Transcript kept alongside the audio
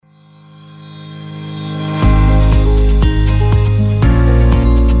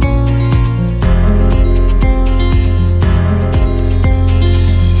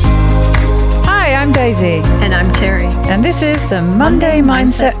This is the Monday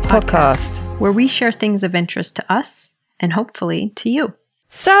Mindset Podcast, where we share things of interest to us and hopefully to you.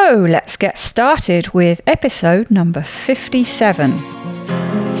 So let's get started with episode number 57.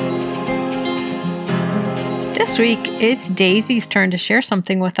 This week, it's Daisy's turn to share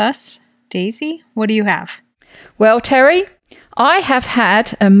something with us. Daisy, what do you have? Well, Terry, I have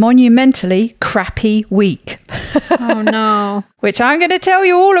had a monumentally crappy week. Oh, no. Which I'm going to tell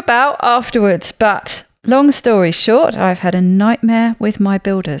you all about afterwards. But long story short, I've had a nightmare with my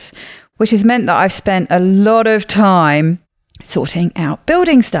builders, which has meant that I've spent a lot of time sorting out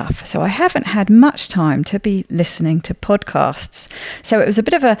building stuff. So I haven't had much time to be listening to podcasts. So it was a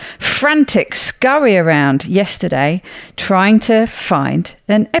bit of a frantic scurry around yesterday trying to find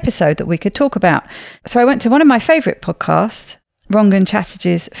an episode that we could talk about. So I went to one of my favourite podcasts, Rangan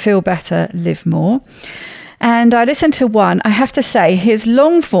Chatterjee's Feel Better, Live More. And I listened to one. I have to say, his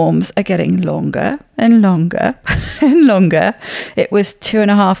long forms are getting longer and longer and longer. It was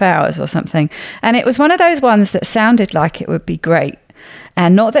 2.5 hours or something. And it was one of those ones that sounded like it would be great.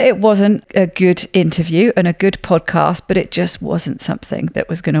 And not that it wasn't a good interview and a good podcast, but it just wasn't something that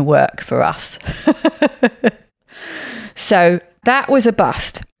was going to work for us. So that was a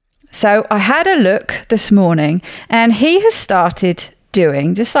bust. So I had a look this morning, and he has started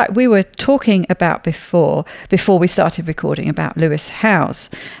doing, just like we were talking about before we started recording, about Lewis Howes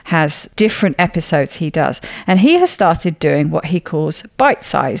has different episodes he does, and he has started doing what he calls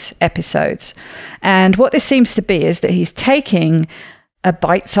bite-size episodes. And what this seems to be is that he's taking a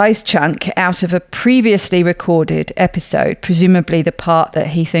bite-sized chunk out of a previously recorded episode, presumably the part that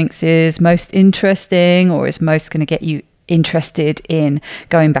he thinks is most interesting or is most going to get you interested in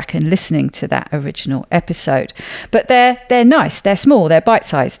going back and listening to that original episode. But they're nice, they're small, they're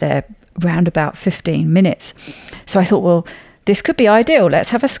bite-sized, they're around about 15 minutes. So I thought, well, this could be ideal.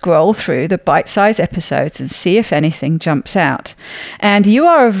 Let's have a scroll through the bite-sized episodes and see if anything jumps out. And you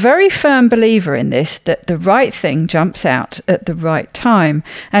are a very firm believer in this, that the right thing jumps out at the right time.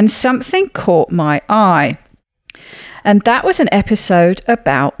 And something caught my eye. And that was an episode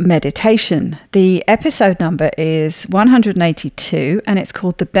about meditation. The episode number is 182, and it's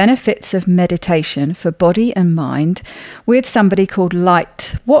called The Benefits of Meditation for Body and Mind, with somebody called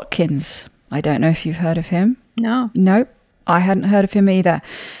Light Watkins. I don't know if you've heard of him. No. Nope, I hadn't heard of him either.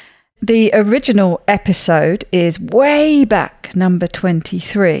 The original episode is way back, number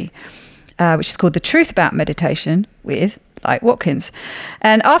 23, which is called The Truth About Meditation with Light Watkins.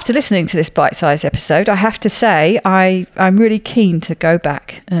 And after listening to this bite-sized episode, I have to say I'm really keen to go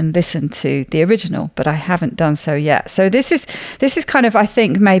back and listen to the original, but I haven't done so yet. So this is kind of, I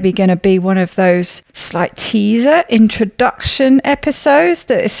think, maybe going to be one of those slight teaser introduction episodes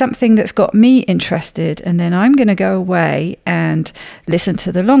that is something that's got me interested, and then I'm going to go away and listen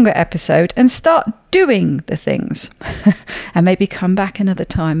to the longer episode and start doing the things and maybe come back another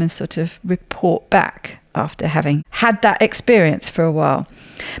time and sort of report back after having had that experience for a while.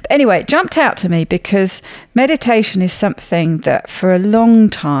 But anyway, it jumped out to me because meditation is something that for a long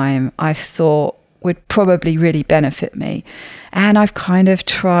time I've thought would probably really benefit me. And I've kind of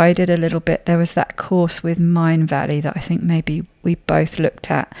tried it a little bit. There was that course with Mindvalley that I think maybe we both looked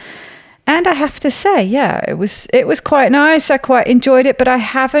at. And I have to say, yeah, it was quite nice. I quite enjoyed it, but I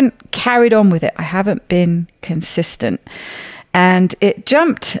haven't carried on with it. I haven't been consistent. And it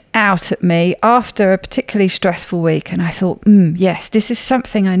jumped out at me after a particularly stressful week. And I thought, yes, this is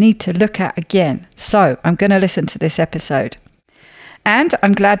something I need to look at again. So I'm going to listen to this episode. And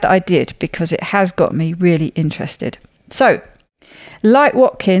I'm glad that I did, because it has got me really interested. So Light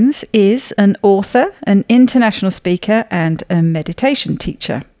Watkins is an author, an international speaker, and a meditation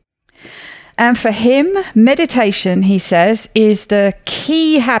teacher. And for him, meditation, he says, is the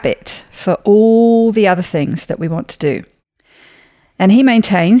key habit for all the other things that we want to do. And he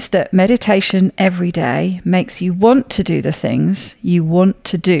maintains that meditation every day makes you want to do the things you want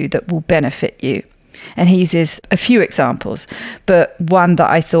to do that will benefit you. And he uses a few examples, but one that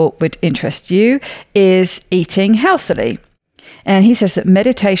I thought would interest you is eating healthily. And he says that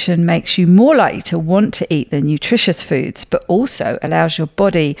meditation makes you more likely to want to eat the nutritious foods, but also allows your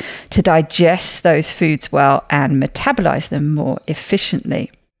body to digest those foods well and metabolize them more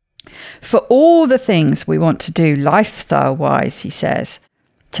efficiently. For all the things we want to do lifestyle-wise, he says,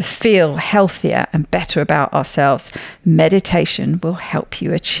 to feel healthier and better about ourselves, meditation will help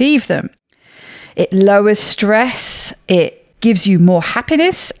you achieve them. It lowers stress, it gives you more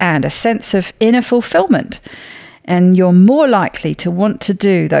happiness and a sense of inner fulfillment. And you're more likely to want to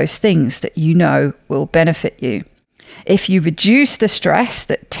do those things that you know will benefit you. If you reduce the stress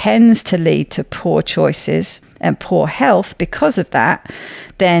that tends to lead to poor choices, and poor health because of that,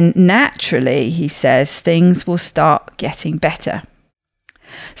 then naturally, he says, things will start getting better.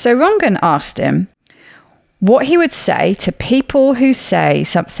 So Rangan asked him what he would say to people who say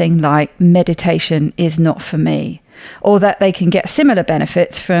something like meditation is not for me, or that they can get similar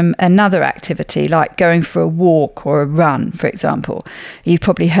benefits from another activity like going for a walk or a run, for example. You've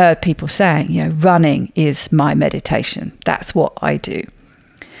probably heard people saying, running is my meditation. That's what I do.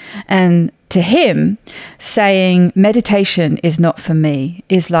 And to him, saying meditation is not for me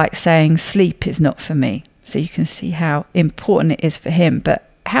is like saying sleep is not for me. So you can see how important it is for him,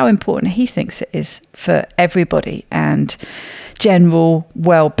 but how important he thinks it is for everybody and general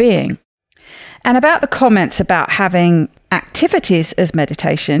well-being. And about the comments about having activities as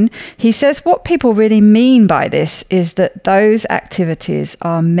meditation, he says what people really mean by this is that those activities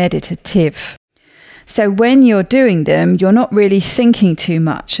are meditative. So when you're doing them, you're not really thinking too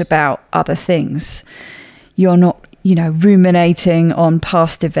much about other things. You're not, ruminating on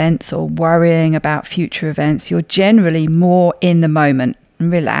past events or worrying about future events. You're generally more in the moment,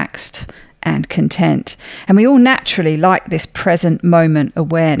 relaxed and content. And we all naturally like this present moment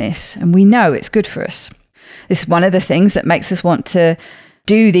awareness, and we know it's good for us. This is one of the things that makes us want to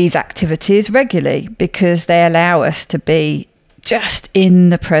do these activities regularly, because they allow us to be just in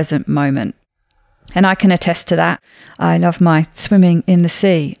the present moment. And I can attest to that. I love my swimming in the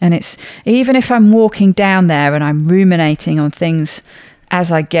sea. And it's even if I'm walking down there and I'm ruminating on things as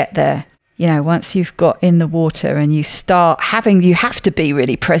I get there, once you've got in the water and you have to be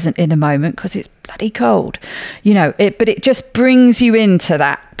really present in the moment because it's bloody cold, but it just brings you into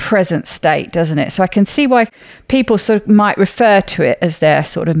that present state, doesn't it? So I can see why people sort of might refer to it as their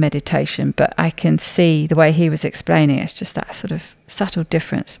sort of meditation, but I can see the way he was explaining it. It's just that sort of subtle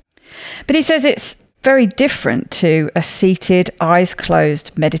difference. But he says it's very different to a seated, eyes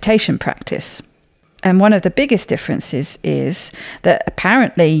closed meditation practice. And one of the biggest differences is that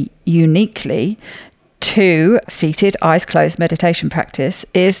apparently uniquely to seated, eyes closed meditation practice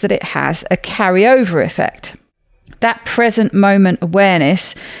is that it has a carryover effect. That present moment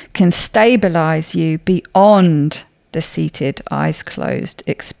awareness can stabilize you beyond the seated, eyes closed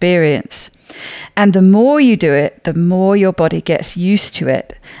experience. And the more you do it, the more your body gets used to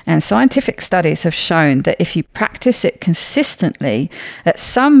it. And scientific studies have shown that if you practice it consistently, at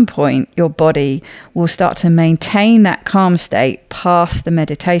some point your body will start to maintain that calm state past the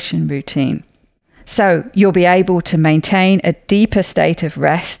meditation routine. So you'll be able to maintain a deeper state of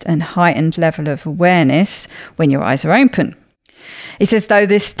rest and heightened level of awareness when your eyes are open. He says, though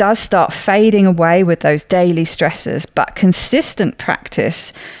this does start fading away with those daily stressors, but consistent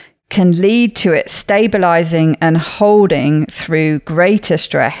practice can lead to it stabilizing and holding through greater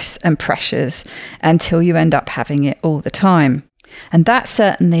stress and pressures until you end up having it all the time. And that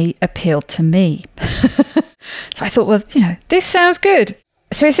certainly appealed to me. So I thought, well, this sounds good.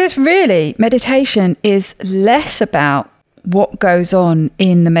 So he says, really, meditation is less about what goes on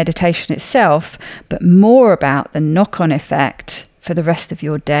in the meditation itself, but more about the knock-on effect for the rest of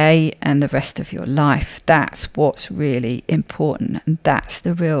your day and the rest of your life. That's what's really important. And that's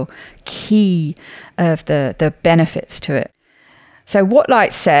the real key of the benefits to it. So what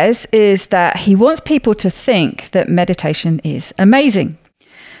Light says is that he wants people to think that meditation is amazing.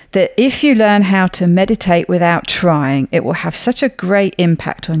 That if you learn how to meditate without trying, it will have such a great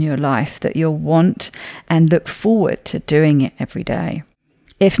impact on your life that you'll want and look forward to doing it every day.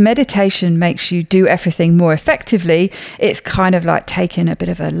 If meditation makes you do everything more effectively, it's kind of like taking a bit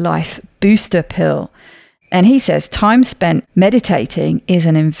of a life booster pill. And he says time spent meditating is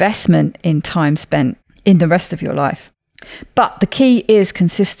an investment in time spent in the rest of your life. But the key is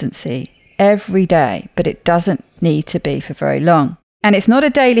consistency every day, but it doesn't need to be for very long. And it's not a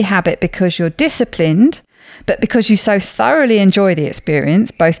daily habit because you're disciplined, but because you so thoroughly enjoy the experience,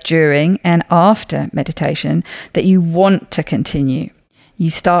 both during and after meditation, that you want to continue. You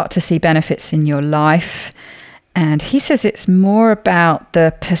start to see benefits in your life. And he says it's more about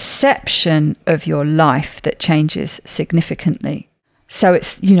the perception of your life that changes significantly. So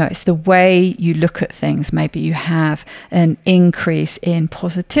it's the way you look at things. Maybe you have an increase in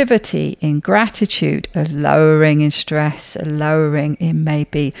positivity, in gratitude, a lowering in stress, a lowering in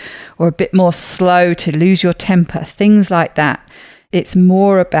maybe, or a bit more slow to lose your temper, things like that. It's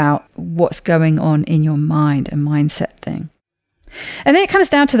more about what's going on in your mind, a mindset thing. And then it comes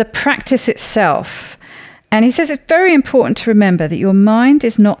down to the practice itself. And he says it's very important to remember that your mind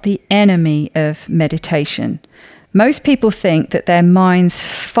is not the enemy of meditation. Most people think that their minds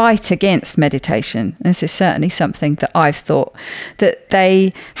fight against meditation. This is certainly something that I've thought, that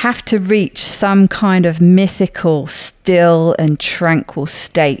they have to reach some kind of mythical, still and tranquil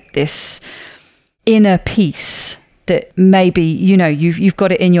state, this inner peace that maybe, you've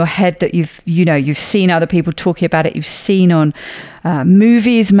got it in your head that you've seen other people talking about it. You've seen on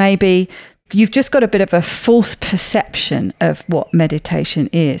movies, maybe. You've just got a bit of a false perception of what meditation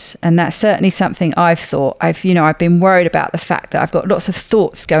is. And that's certainly something I've thought. I've been worried about the fact that I've got lots of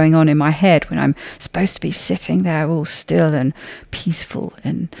thoughts going on in my head when I'm supposed to be sitting there all still and peaceful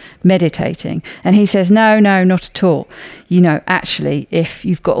and meditating. And he says, no, not at all. Actually, if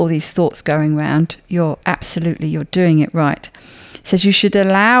you've got all these thoughts going around, you're doing it right. Says you should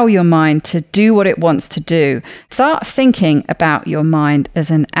allow your mind to do what it wants to do. Start thinking about your mind as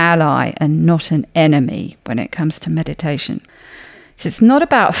an ally and not an enemy when it comes to meditation. So it's not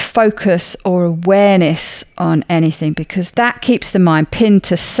about focus or awareness on anything, because that keeps the mind pinned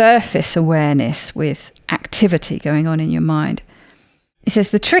to surface awareness with activity going on in your mind. It says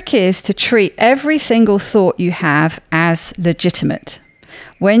the trick is to treat every single thought you have as legitimate.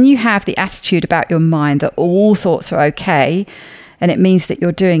 When you have the attitude about your mind that all thoughts are okay, and it means that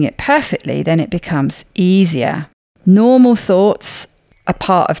you're doing it perfectly, then it becomes easier. Normal thoughts are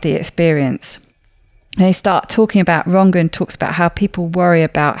part of the experience. And they start talking about, Rongren talks about how people worry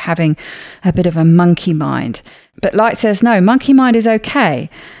about having a bit of a monkey mind. But Light says, no, monkey mind is okay.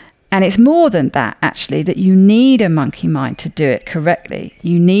 And it's more than that, actually, that you need a monkey mind to do it correctly.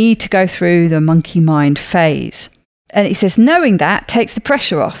 You need to go through the monkey mind phase. And he says, knowing that takes the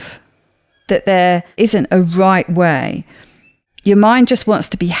pressure off, that there isn't a right way. Your mind just wants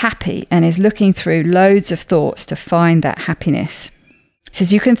to be happy and is looking through loads of thoughts to find that happiness. It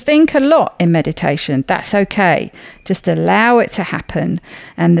says you can think a lot in meditation. That's okay. Just allow it to happen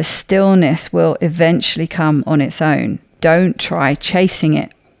and the stillness will eventually come on its own. Don't try chasing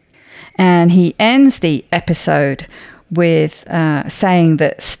it. And he ends the episode with saying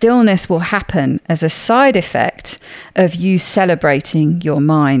that stillness will happen as a side effect of you celebrating your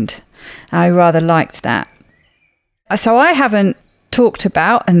mind. I rather liked that. So I haven't talked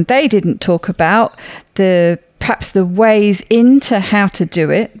about, and they didn't talk about, perhaps the ways into how to do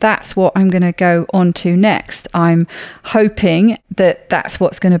it. That's what I'm going to go on to next. I'm hoping that that's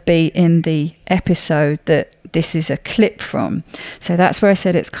what's going to be in the episode that this is a clip from. So that's where I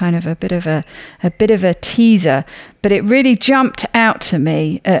said it's kind of a bit of a teaser, but it really jumped out to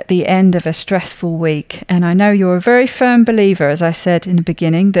me at the end of a stressful week. And I know you're a very firm believer, as I said in the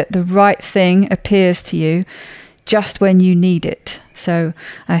beginning, that the right thing appears to you just when you need it. So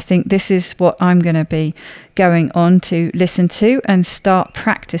I think this is what I'm going to be going on to listen to and start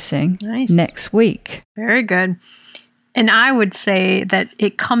practicing next week. Very good. And I would say that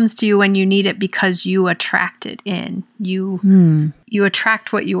it comes to you when you need it because you attract it in. You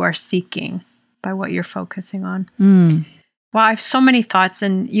attract what you are seeking by what you're focusing on. Well, I have so many thoughts,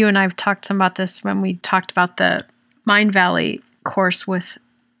 and you and I have talked some about this when we talked about the Mind Valley course with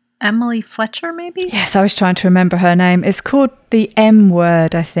Emily Fletcher, maybe? Yes, I was trying to remember her name. It's called the M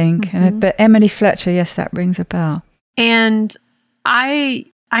Word, I think. But Emily Fletcher, yes, that rings a bell. And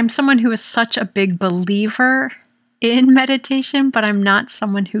I'm someone who is such a big believer in meditation, but I'm not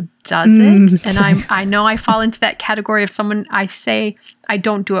someone who does it. And I know I fall into that category of someone, I say I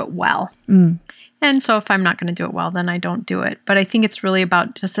don't do it well. And so if I'm not going to do it well, then I don't do it. But I think it's really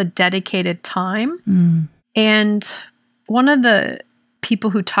about just a dedicated time. And one of the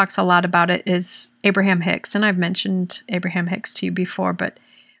people who talks a lot about it is Abraham Hicks. And I've mentioned Abraham Hicks to you before, but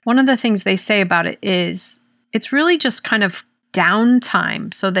one of the things they say about it is it's really just kind of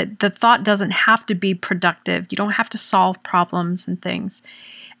downtime so that the thought doesn't have to be productive. You don't have to solve problems and things.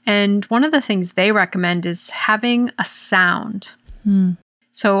 And one of the things they recommend is having a sound.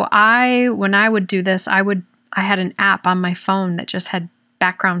 So when I would do this, I had an app on my phone that just had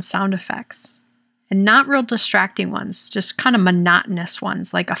background sound effects. And not real distracting ones, just kind of monotonous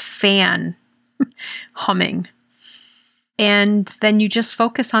ones, like a fan humming. And then you just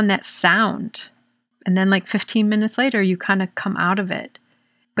focus on that sound. And then like 15 minutes later, you kind of come out of it.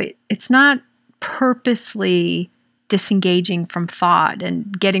 But it's not purposely disengaging from thought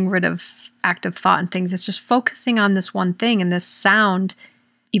and getting rid of active thought and things. It's just focusing on this one thing, and this sound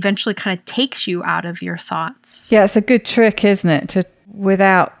eventually kind of takes you out of your thoughts. Yeah, it's a good trick, isn't it?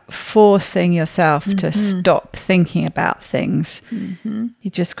 Without forcing yourself to stop thinking about things.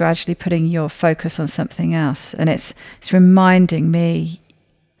 You're just gradually putting your focus on something else. And it's reminding me,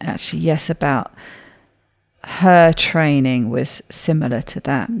 actually, yes, about her training was similar to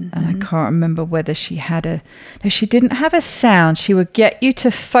that. And I can't remember whether she didn't have a sound. She would get you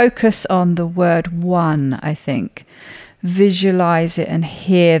to focus on the word one, I think. Visualize it and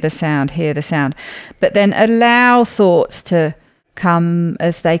hear the sound. But then allow thoughts to come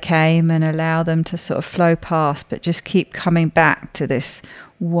as they came and allow them to sort of flow past, but just keep coming back to this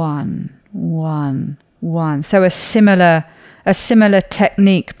one 1, 1. So a similar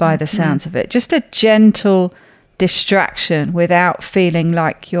technique by the sounds of it. Just a gentle distraction without feeling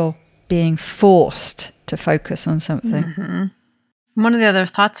like you're being forced to focus on something. Mm-hmm. One of the other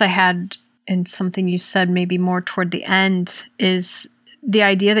thoughts I had, and something you said maybe more toward the end, is the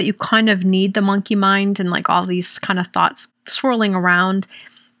idea that you kind of need the monkey mind and like all these kind of thoughts swirling around,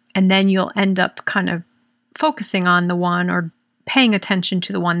 and then you'll end up kind of focusing on the one or paying attention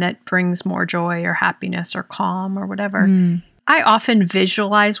to the one that brings more joy or happiness or calm or whatever. I often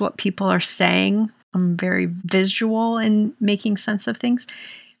visualize what people are saying. I'm very visual in making sense of things.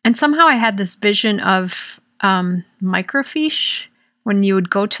 And somehow I had this vision of microfiche, when you would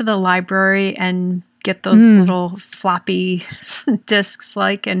go to the library and get those little floppy disks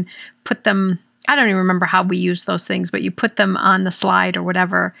and put them, I don't even remember how we use those things, but you put them on the slide or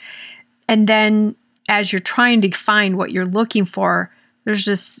whatever. And then as you're trying to find what you're looking for, there's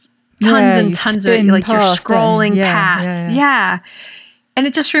just tons and tons of it. Like you're scrolling past. Yeah. And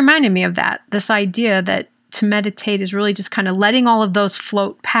it just reminded me of that, this idea that to meditate is really just kind of letting all of those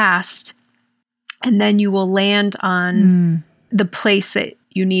float past, and then you will land on the place that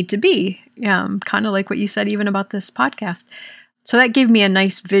you need to be. Kind of like what you said even about this podcast. So that gave me a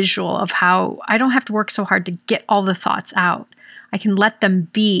nice visual of how I don't have to work so hard to get all the thoughts out. I can let them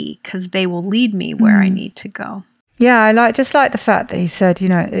be because they will lead me where I need to go. Yeah, I just like the fact that he said,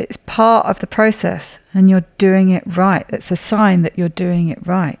 it's part of the process and you're doing it right. It's a sign that you're doing it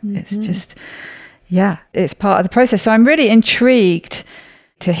right. It's just, it's part of the process. So I'm really intrigued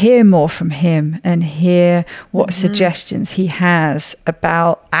to hear more from him and hear what suggestions he has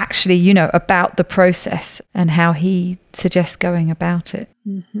about actually, about the process and how he suggests going about it.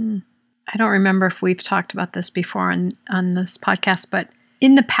 I don't remember if we've talked about this before on this podcast, but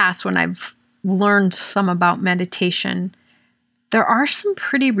in the past when I've learned some about meditation, there are some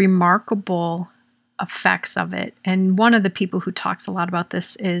pretty remarkable effects of it. And one of the people who talks a lot about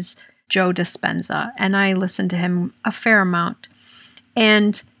this is Joe Dispenza, and I listen to him a fair amount.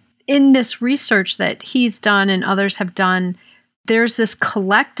 And in this research that he's done and others have done, there's this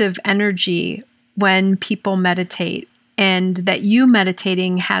collective energy when people meditate, and that you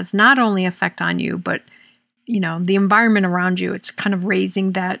meditating has not only effect on you, but the environment around you. It's kind of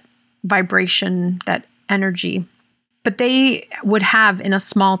raising that vibration, that energy. But they would have in a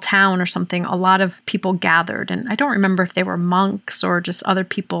small town or something, a lot of people gathered. And I don't remember if they were monks or just other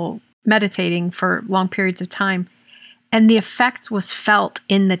people meditating for long periods of time. And the effect was felt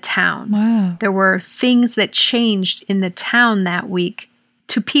in the town. Wow. There were things that changed in the town that week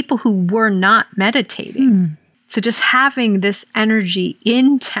to people who were not meditating. So just having this energy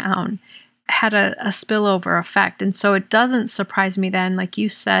in town had a spillover effect. And so it doesn't surprise me then, like you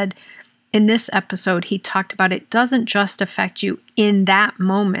said, in this episode, he talked about it doesn't just affect you in that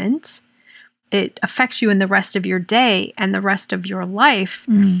moment. It affects you in the rest of your day and the rest of your life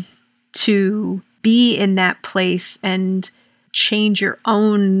to be in that place and change your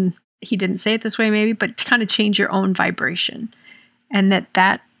own, he didn't say it this way maybe, but to kind of change your own vibration. And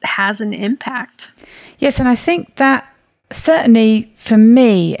that has an impact. Yes, and I think that certainly for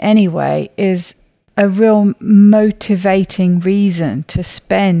me anyway is a real motivating reason to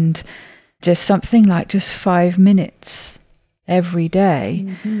spend just something like just 5 minutes every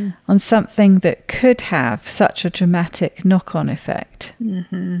day on something that could have such a dramatic knock-on effect.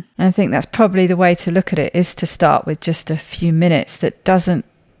 And I think that's probably the way to look at it, is to start with just a few minutes that doesn't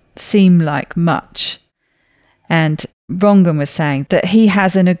seem like much. And Rangan was saying that he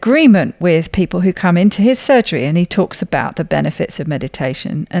has an agreement with people who come into his surgery, and he talks about the benefits of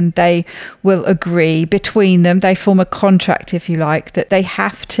meditation, and they will agree between them. They form a contract, if you like, that they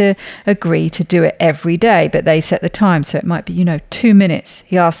have to agree to do it every day, but they set the time. So it might be, 2 minutes.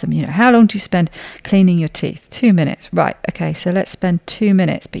 He asks them, how long do you spend cleaning your teeth? 2 minutes. Right. Okay. So let's spend 2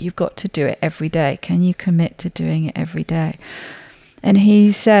 minutes, but you've got to do it every day. Can you commit to doing it every day? And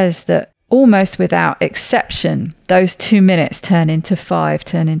he says that almost without exception, those 2 minutes turn into 5,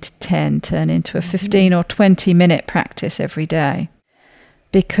 turn into 10, turn into a 15 or 20 minute practice every day.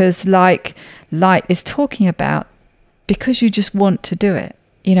 Because like Light is talking about, because you just want to do it.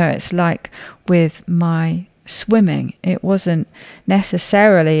 It's like with my swimming. It wasn't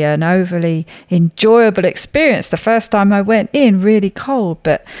necessarily an overly enjoyable experience the first time I went in, really cold,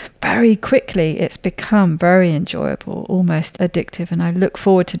 but very quickly it's become very enjoyable, almost addictive, and I look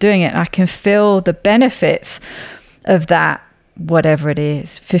forward to doing it. And I can feel the benefits of that, whatever it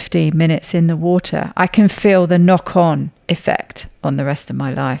is, 15 minutes in the water. I can feel the knock-on effect on the rest of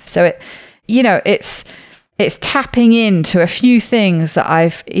my life. So it's tapping into a few things that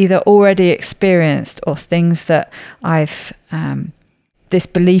I've either already experienced or things that I've this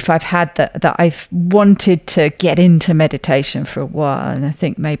belief I've had that I've wanted to get into meditation for a while. And I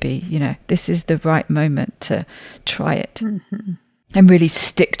think maybe, this is the right moment to try it and really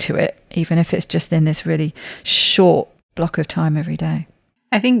stick to it, even if it's just in this really short block of time every day.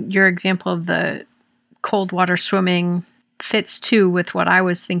 I think your example of the cold water swimming fits too with what I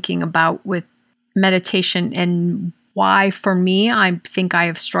was thinking about with meditation, and why for me I think I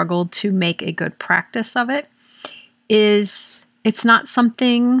have struggled to make a good practice of it is it's not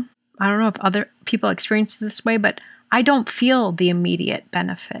something, I don't know if other people experience this way, but I don't feel the immediate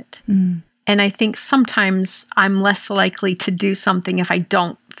benefit. And I think sometimes I'm less likely to do something if I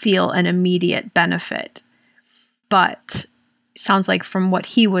don't feel an immediate benefit. But it sounds like from what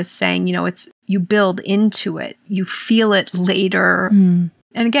he was saying, it's you build into it, you feel it later. And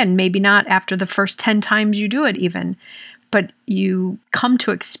again, maybe not after the first 10 times you do it even, but you come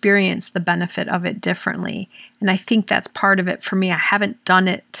to experience the benefit of it differently. And I think that's part of it for me. I haven't done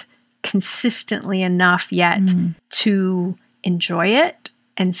it consistently enough yet to enjoy it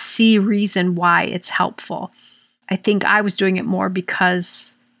and see reason why it's helpful. I think I was doing it more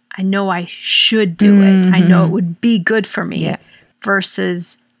because I know I should do it. I know it would be good for me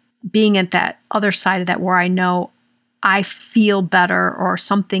versus being at that other side of that where I know I feel better or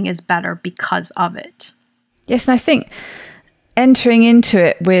something is better because of it. Yes, and I think entering into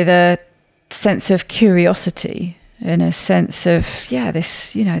it with a sense of curiosity and a sense of,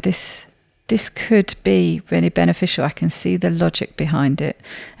 this could be really beneficial. I can see the logic behind it.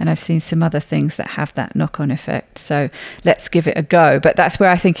 And I've seen some other things that have that knock-on effect. So let's give it a go. But that's where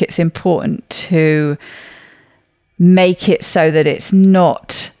I think it's important to make it so that it's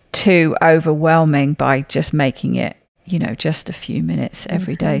not too overwhelming by just making it, just a few minutes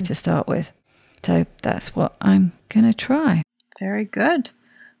every day to start with. So that's what I'm going to try. Very good.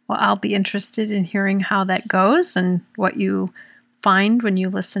 Well, I'll be interested in hearing how that goes and what you find when you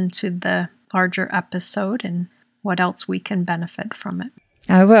listen to the larger episode and what else we can benefit from it.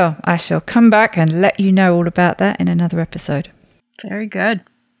 I will. I shall come back and let you know all about that in another episode. Very good.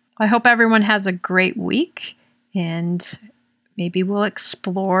 I hope everyone has a great week, and maybe we'll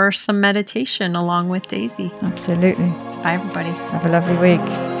explore some meditation along with Daisy. Absolutely. Bye, everybody. Have a lovely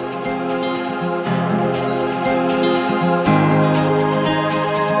week.